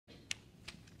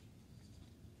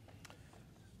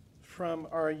from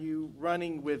Are You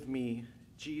Running With Me,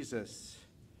 Jesus?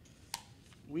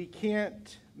 We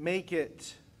can't make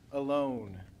it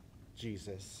alone,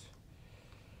 Jesus.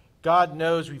 God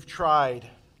knows we've tried,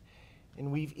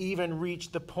 and we've even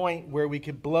reached the point where we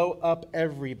could blow up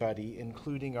everybody,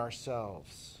 including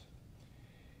ourselves.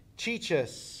 Teach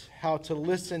us how to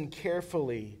listen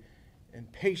carefully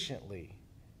and patiently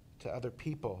to other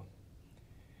people.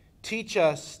 Teach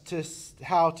us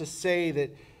how to say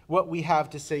that what we have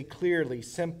to say clearly,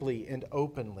 simply, and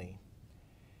openly.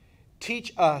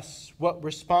 Teach us what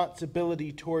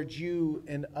responsibility towards you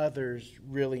and others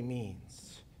really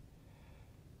means.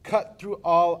 Cut through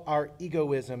all our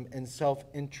egoism and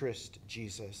self-interest,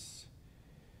 Jesus.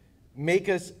 Make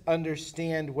us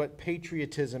understand what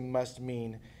patriotism must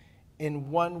mean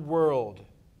in one world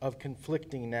of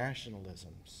conflicting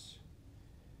nationalisms.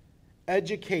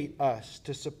 Educate us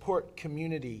to support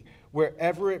community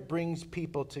wherever it brings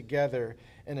people together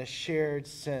in a shared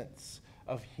sense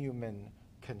of human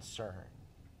concern.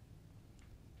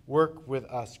 Work with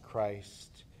us,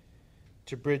 Christ,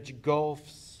 to bridge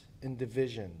gulfs and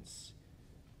divisions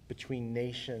between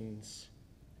nations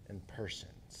and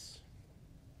persons.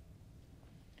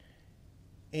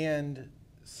 And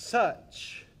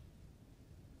such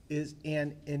is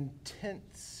an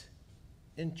intense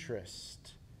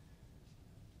interest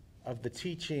of the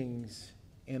teachings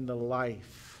and the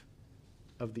life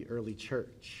of the early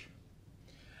church.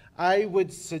 I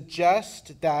would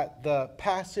suggest that the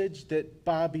passage that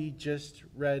Bobby just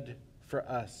read for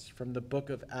us from the book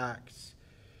of Acts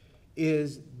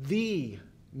is the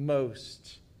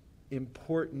most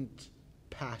important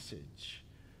passage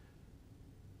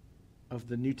of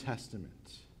the New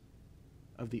Testament,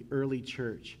 of the early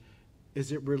church,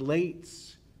 as it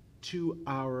relates to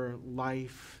our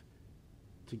life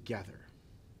together.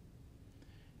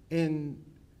 And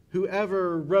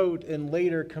whoever wrote and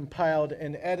later compiled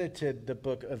and edited the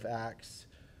book of Acts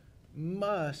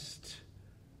must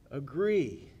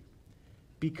agree,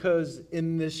 because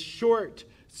in this short,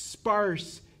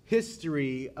 sparse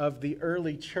history of the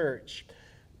early church,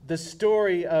 the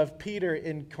story of Peter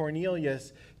and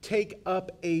Cornelius take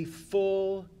up a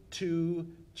full 2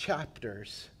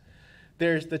 chapters.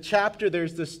 There's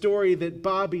the story that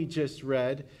Bobby just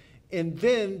read, and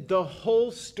then the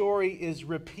whole story is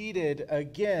repeated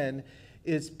again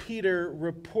as Peter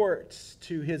reports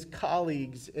to his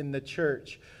colleagues in the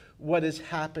church what is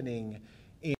happening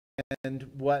and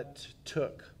what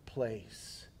took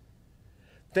place.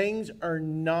 Things are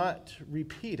not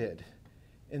repeated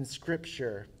in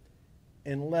Scripture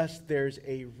unless there's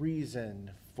a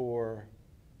reason for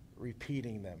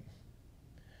repeating them.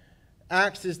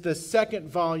 Acts is the second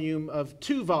volume of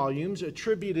 2 volumes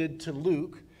attributed to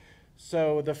Luke.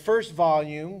 So the first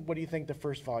volume, what do you think the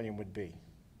first volume would be?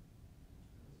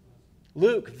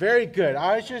 Luke, very good.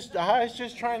 I was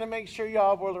just trying to make sure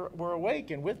y'all were awake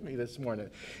and with me this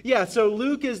morning. Yeah, so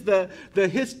Luke is the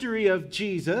history of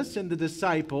Jesus and the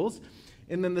disciples.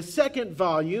 And then the second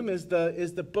volume is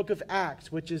the book of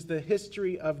Acts, which is the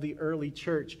history of the early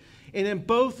church. And in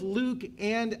both Luke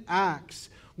and Acts,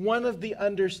 one of the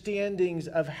understandings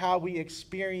of how we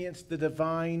experience the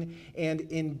divine and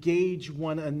engage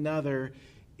one another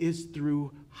is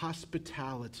through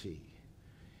hospitality.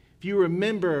 If you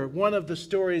remember, one of the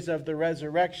stories of the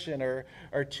resurrection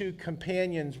are 2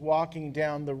 companions walking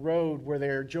down the road where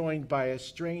they're joined by a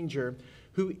stranger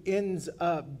who ends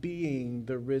up being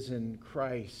the risen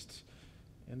Christ.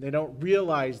 And they don't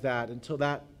realize that until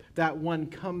that one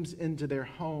comes into their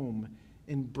home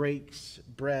and breaks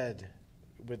bread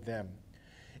with them.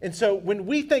 And so when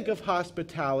we think of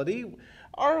hospitality,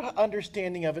 our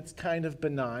understanding of it's kind of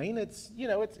benign. It's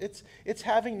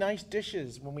having nice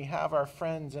dishes when we have our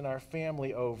friends and our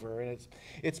family over, and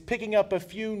it's picking up a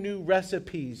few new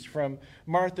recipes from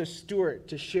Martha Stewart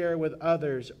to share with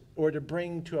others or to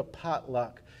bring to a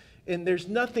potluck. And there's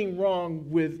nothing wrong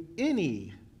with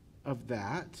any of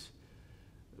that,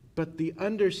 but the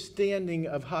understanding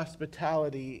of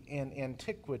hospitality in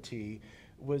antiquity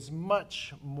was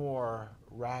much more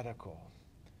radical.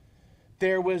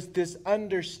 There was this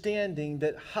understanding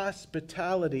that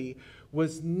hospitality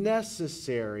was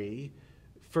necessary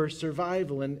for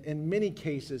survival, and in many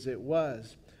cases it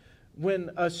was.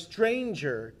 When a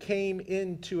stranger came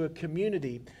into a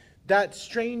community, that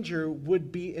stranger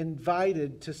would be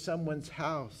invited to someone's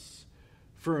house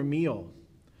for a meal,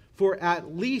 for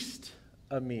at least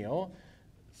a meal,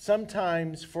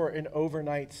 sometimes for an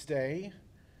overnight stay,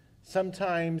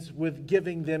 sometimes with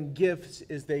giving them gifts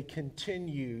as they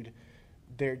continued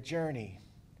their journey.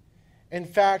 In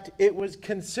fact, it was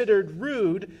considered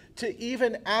rude to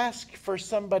even ask for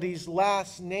somebody's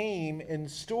last name and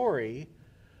story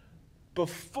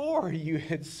before you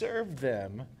had served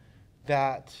them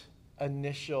that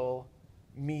initial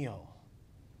meal.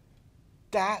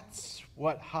 That's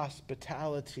what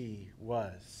hospitality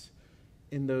was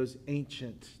in those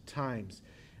ancient times.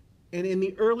 And in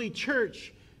the early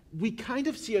church, we kind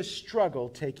of see a struggle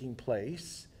taking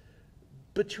place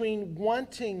between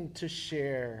wanting to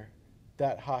share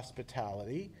that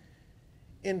hospitality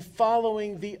and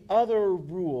following the other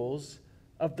rules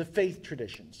of the faith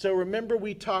tradition. So remember,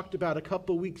 we talked about a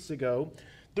couple weeks ago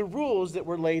the rules that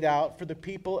were laid out for the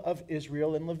people of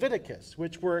Israel in Leviticus,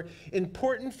 which were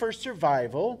important for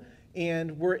survival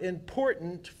and were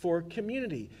important for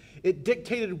community. It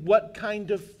dictated what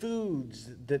kind of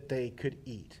foods that they could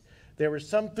eat. There were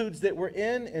some foods that were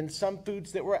in and some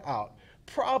foods that were out,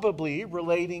 probably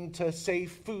relating to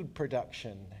safe food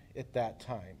production at that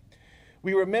time.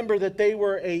 We remember that they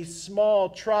were a small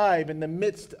tribe in the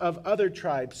midst of other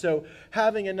tribes, so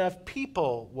having enough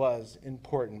people was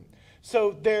important.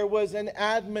 So there was an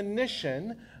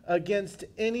admonition against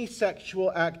any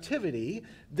sexual activity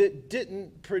that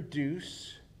didn't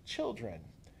produce children.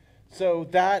 So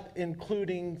that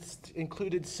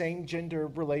included same-gender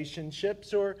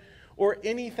relationships or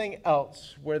anything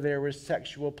else where there was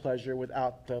sexual pleasure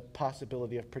without the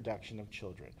possibility of production of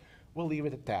children. We'll leave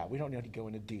it at that. We don't need to go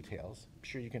into details. I'm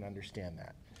sure you can understand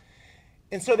that.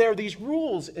 And so there are these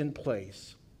rules in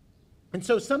place. And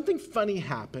so something funny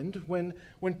happened when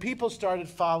people started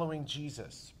following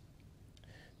Jesus.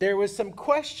 There was some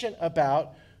question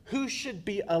about who should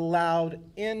be allowed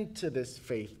into this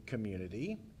faith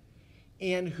community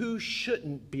and who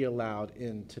shouldn't be allowed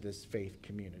into this faith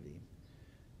community.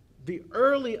 The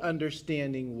early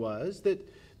understanding was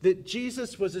that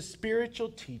Jesus was a spiritual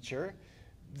teacher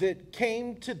that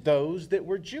came to those that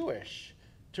were Jewish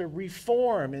to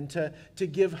reform and to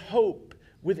give hope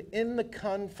within the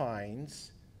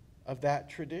confines of that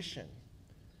tradition.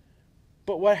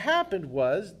 But what happened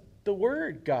was the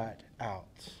word got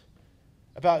out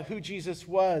about who Jesus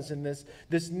was and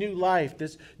this new life,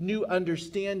 this new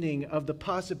understanding of the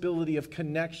possibility of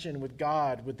connection with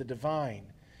God, with the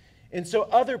divine. And so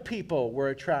other people were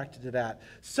attracted to that,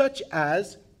 such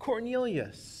as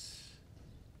Cornelius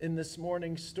in this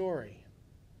morning's story.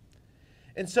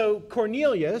 And so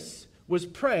Cornelius was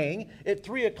praying at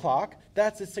 3 o'clock.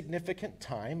 That's a significant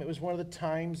time. It was one of the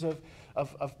times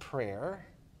of prayer.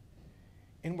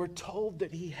 And we're told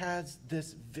that he has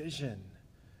this vision,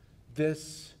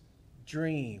 this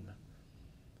dream.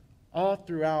 All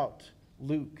throughout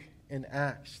Luke and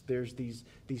Acts, there's these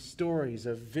stories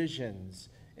of visions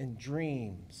and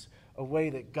dreams, a way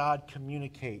that God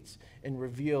communicates and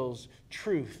reveals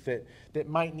truth that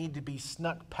might need to be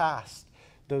snuck past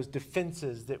those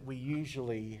defenses that we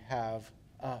usually have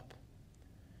up.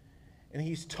 And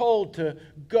he's told to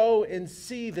go and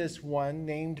see this one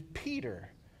named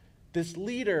Peter, this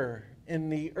leader in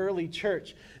the early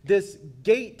church, this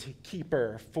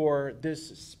gatekeeper for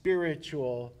this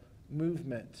spiritual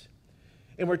movement.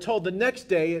 And we're told the next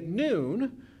day at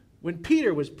noon, when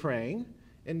Peter was praying,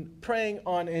 and praying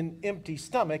on an empty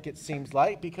stomach, it seems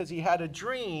like, because he had a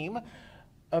dream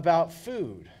about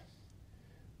food.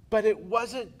 But it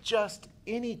wasn't just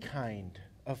any kind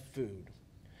of food.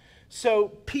 So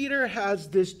Peter has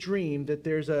this dream that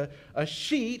there's a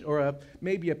sheet or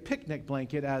maybe a picnic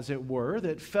blanket, as it were,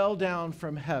 that fell down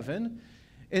from heaven,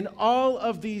 and all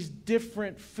of these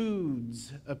different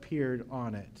foods appeared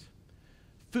on it.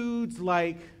 Foods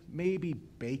like maybe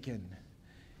bacon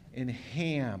and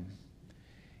ham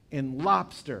and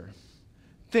lobster,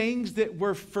 things that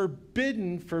were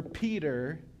forbidden for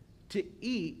Peter to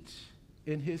eat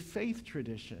in his faith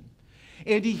tradition.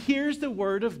 And he hears the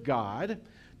word of God.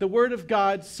 The word of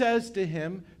God says to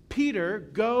him, Peter,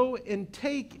 go and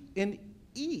take and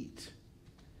eat.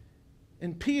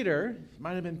 And Peter,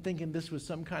 might have been thinking this was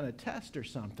some kind of test or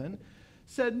something,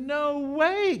 said, no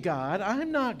way, God,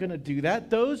 I'm not going to do that.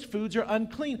 Those foods are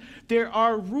unclean. There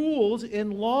are rules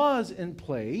and laws in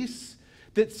place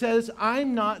that says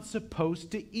I'm not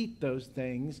supposed to eat those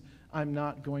things. I'm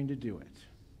not going to do it.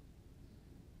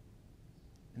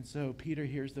 And so Peter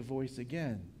hears the voice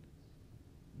again.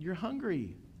 You're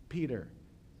hungry, Peter.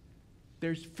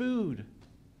 There's food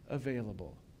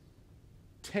available.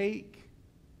 Take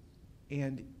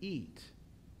and eat.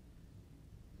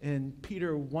 And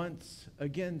Peter once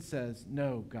again says,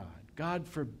 no, God. God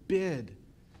forbid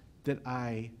that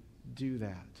I do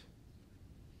that.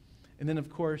 And then,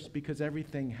 of course, because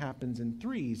everything happens in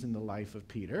threes in the life of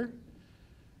Peter,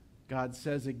 God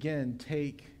says again,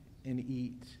 take and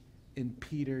eat. And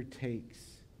Peter takes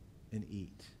and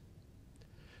eat.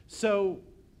 So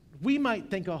we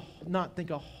might not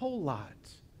think a whole lot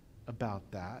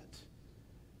about that.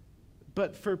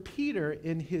 But for Peter,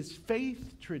 in his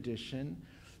faith tradition,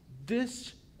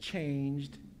 this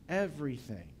changed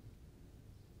everything.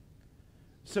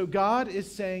 So God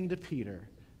is saying to Peter,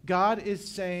 God is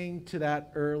saying to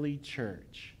that early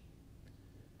church,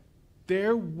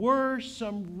 there were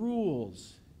some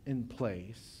rules in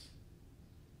place.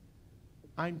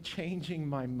 I'm changing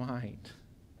my mind.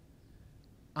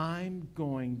 I'm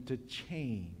going to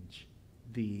change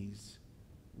these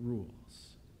rules.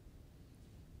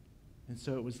 And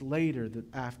so it was later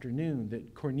that afternoon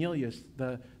that Cornelius,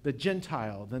 the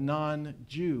Gentile, the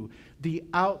non-Jew, the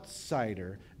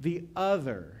outsider, the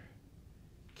other,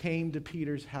 came to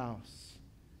Peter's house.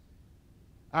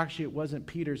 Actually, it wasn't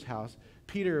Peter's house.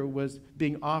 Peter was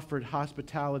being offered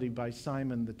hospitality by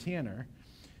Simon the tanner.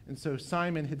 And so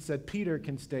Simon had said, Peter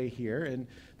can stay here. And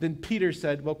then Peter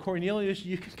said, well, Cornelius,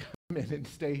 you can come in and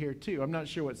stay here too. I'm not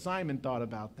sure what Simon thought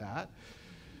about that.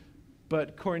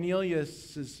 But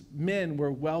Cornelius' men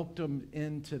were welcomed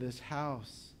into this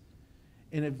house.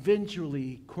 And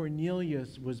eventually,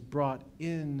 Cornelius was brought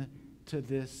into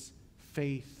this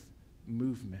faith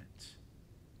movement.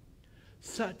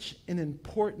 Such an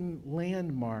important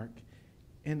landmark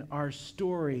in our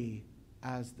story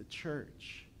as the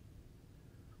church.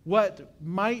 What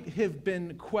might have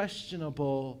been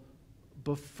questionable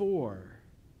before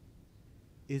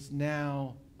is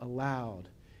now allowed,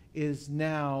 is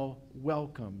now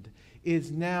welcomed,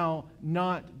 is now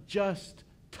not just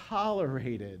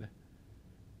tolerated,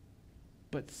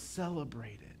 but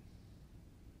celebrated.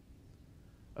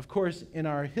 Of course, in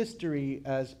our history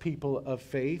as people of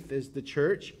faith, as the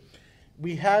church,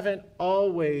 we haven't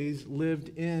always lived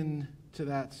into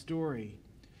that story.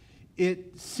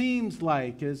 It seems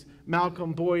like, as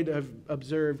Malcolm Boyd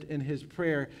observed in his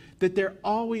prayer, that there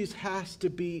always has to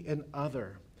be an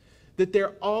other, that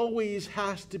there always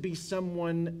has to be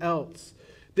someone else,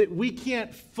 that we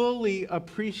can't fully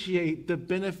appreciate the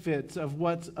benefits of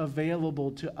what's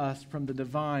available to us from the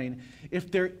divine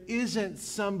if there isn't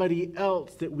somebody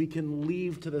else that we can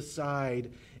leave to the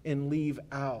side and leave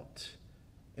out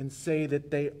and say that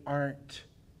they aren't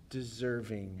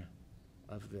deserving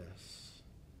of this.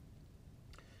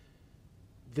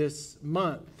 This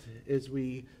month, as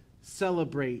we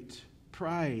celebrate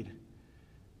Pride,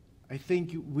 I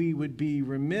think we would be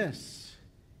remiss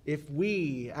if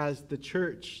we, as the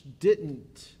church,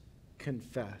 didn't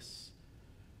confess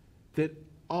that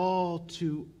all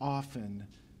too often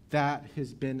that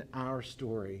has been our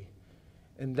story,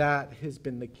 and that has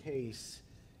been the case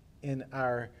in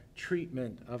our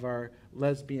treatment of our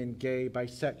lesbian, gay,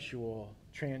 bisexual,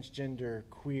 transgender,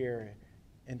 queer,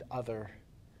 and other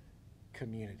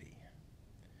community.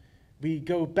 We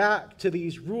go back to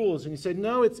these rules and we say,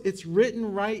 no, it's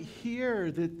written right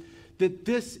here that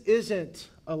this isn't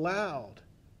allowed.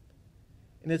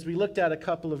 And as we looked at a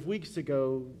couple of weeks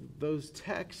ago, those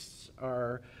texts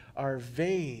are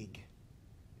vague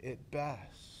at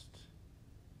best.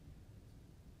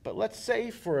 But let's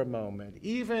say for a moment,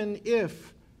 even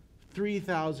if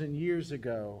 3,000 years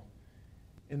ago,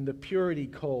 in the purity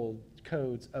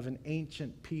codes of an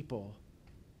ancient people,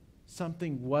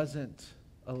 something wasn't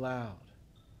allowed,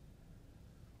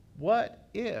 what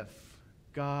if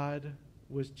God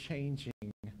was changing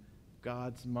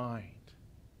God's mind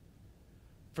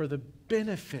for the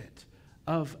benefit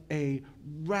of a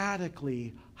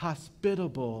radically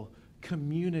hospitable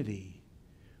community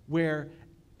where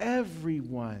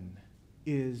everyone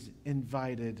is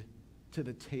invited to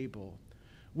the table,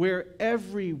 where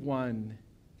everyone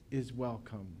is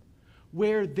welcome,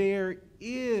 where there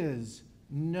is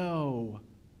no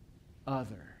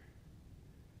other?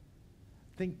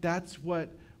 I think that's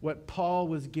what Paul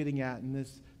was getting at in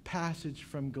this passage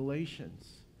from Galatians.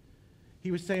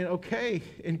 He was saying, okay,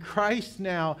 in Christ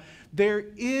now, there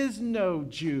is no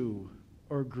Jew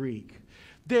or Greek.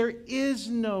 There is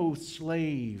no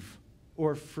slave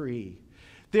or free.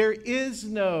 There is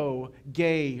no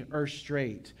gay or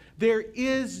straight. There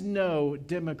is no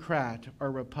Democrat or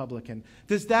Republican.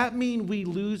 Does that mean we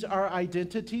lose our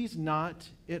identities? Not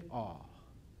at all.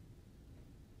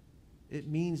 It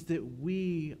means that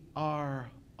we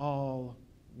are all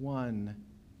one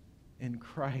in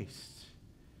Christ,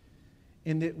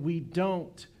 and that we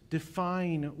don't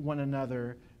define one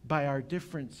another by our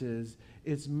differences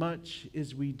as much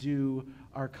as we do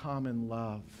our common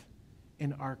love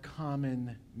and our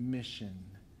common mission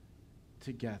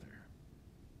together.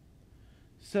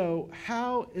 So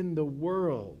how in the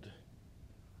world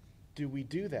do we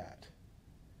do that?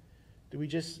 Do we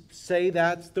just say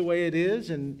that's the way it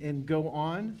is and go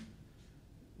on?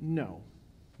 No,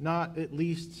 not at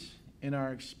least in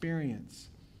our experience.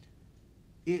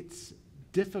 It's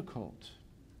difficult.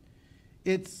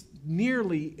 It's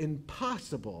nearly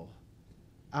impossible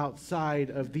outside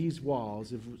of these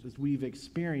walls, as we've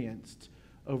experienced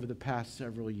over the past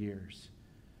several years.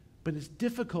 But it's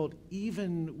difficult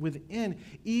even within,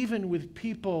 even with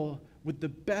people with the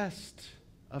best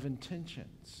of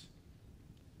intentions.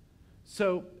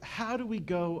 So how do we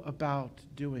go about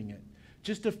doing it?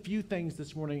 Just a few things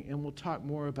this morning, and we'll talk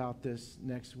more about this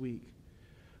next week.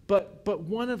 But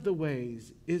one of the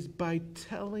ways is by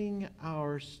telling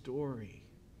our story.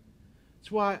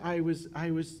 That's why I was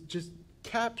just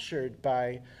captured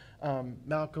by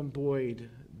Malcolm Boyd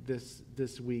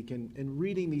this week and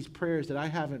reading these prayers that I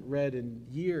haven't read in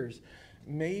years,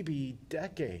 maybe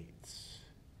decades.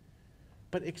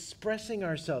 But expressing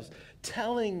ourselves,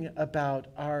 telling about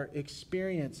our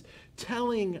experience,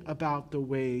 telling about the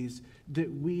ways that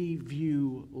we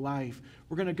view life.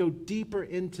 We're going to go deeper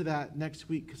into that next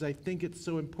week because I think it's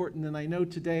so important. And I know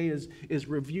today is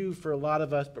review for a lot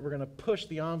of us, but we're going to push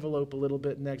the envelope a little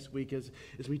bit next week as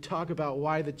we talk about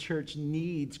why the church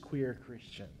needs queer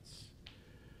Christians.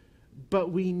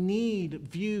 But we need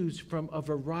views from a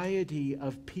variety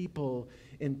of people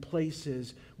in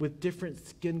places with different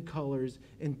skin colors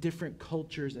and different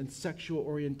cultures and sexual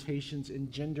orientations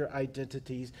and gender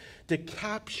identities to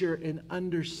capture an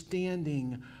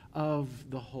understanding of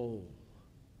the whole.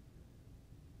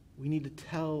 We need to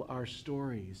tell our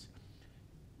stories.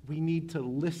 We need to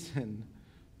listen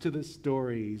to the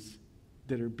stories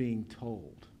that are being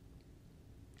told.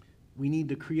 We need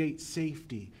to create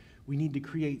safety. We need to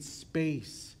create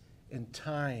space and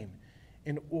time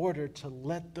in order to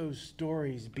let those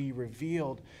stories be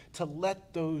revealed, to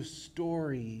let those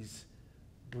stories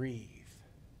breathe.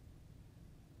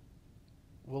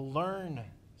 We'll learn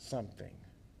something.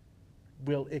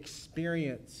 We'll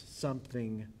experience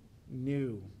something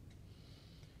new.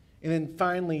 And then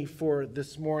finally, for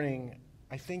this morning,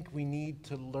 I think we need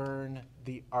to learn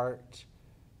the art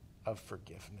of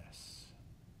forgiveness.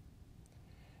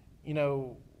 You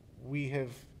know, we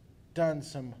have done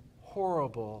some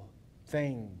horrible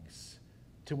things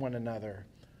to one another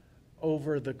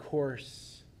over the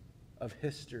course of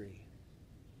history.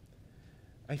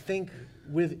 I think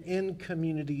within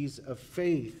communities of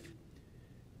faith,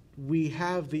 we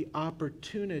have the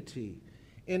opportunity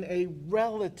in a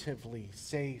relatively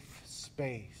safe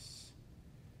space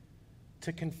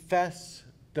to confess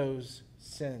those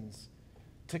sins,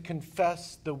 to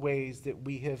confess the ways that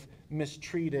we have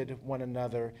mistreated one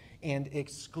another and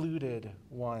excluded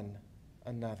one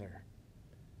another.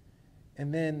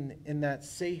 And then in that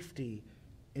safety,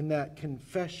 in that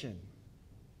confession,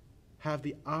 have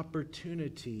the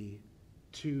opportunity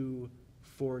to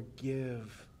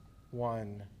forgive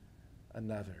one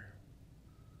another.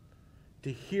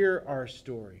 To hear our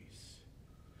stories,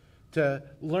 to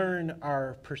learn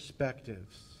our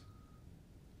perspectives,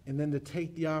 and then to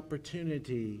take the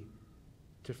opportunity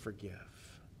to forgive.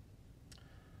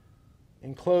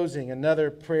 In closing, another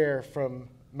prayer from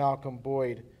Malcolm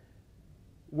Boyd.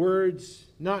 Words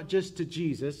not just to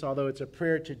Jesus, although it's a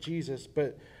prayer to Jesus,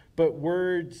 but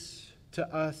words to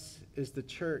us as the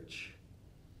church.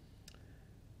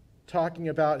 Talking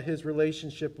about his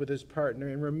relationship with his partner.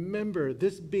 And remember,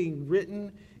 this being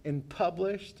written and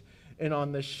published and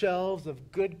on the shelves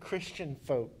of good Christian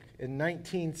folk in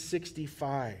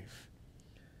 1965.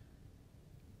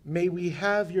 May we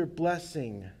have your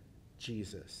blessing,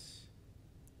 Jesus.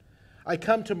 I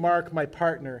come to Mark, my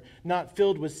partner, not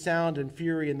filled with sound and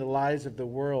fury in the lies of the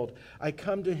world. I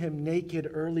come to him naked,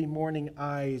 early morning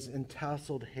eyes and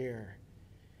tousled hair.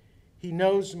 He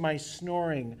knows my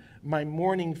snoring, my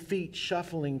morning feet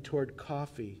shuffling toward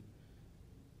coffee.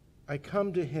 I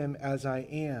come to him as I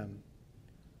am.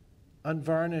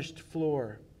 Unvarnished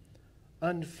floor,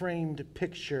 unframed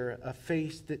picture, a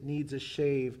face that needs a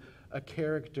shave, a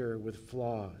character with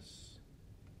flaws.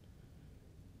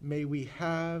 May we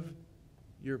have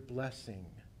your blessing,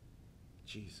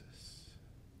 Jesus.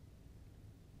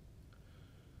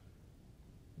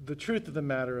 The truth of the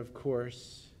matter, of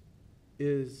course,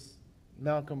 is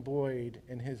Malcolm Boyd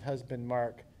and his husband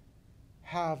Mark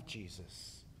have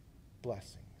Jesus'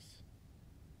 blessings.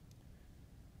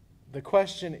 The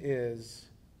question is,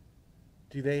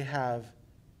 do they have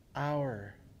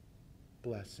our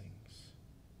blessings?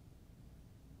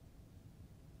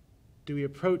 Do we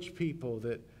approach people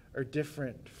that are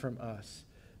different from us,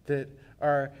 that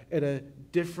are at a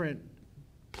different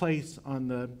place on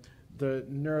the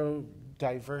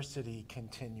neurodiversity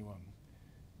continuum,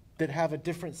 that have a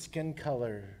different skin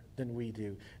color than we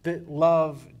do, that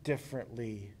love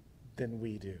differently than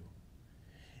we do?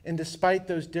 And despite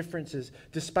those differences,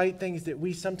 despite things that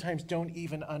we sometimes don't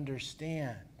even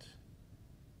understand,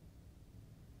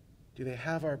 do they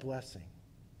have our blessing?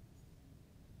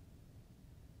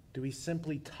 Do we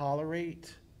simply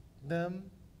tolerate them?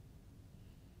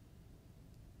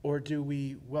 Or do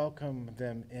we welcome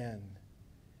them in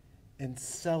and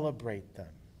celebrate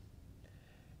them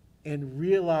and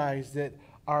realize that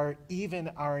even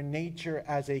our nature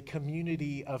as a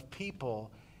community of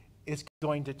people is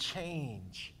going to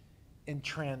change and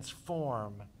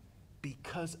transform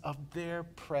because of their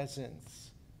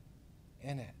presence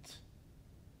in it?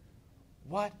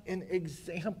 What an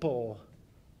example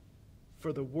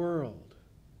for the world.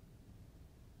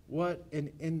 What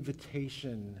an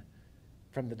invitation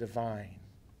from the divine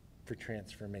for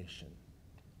transformation.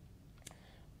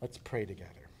 Let's pray together.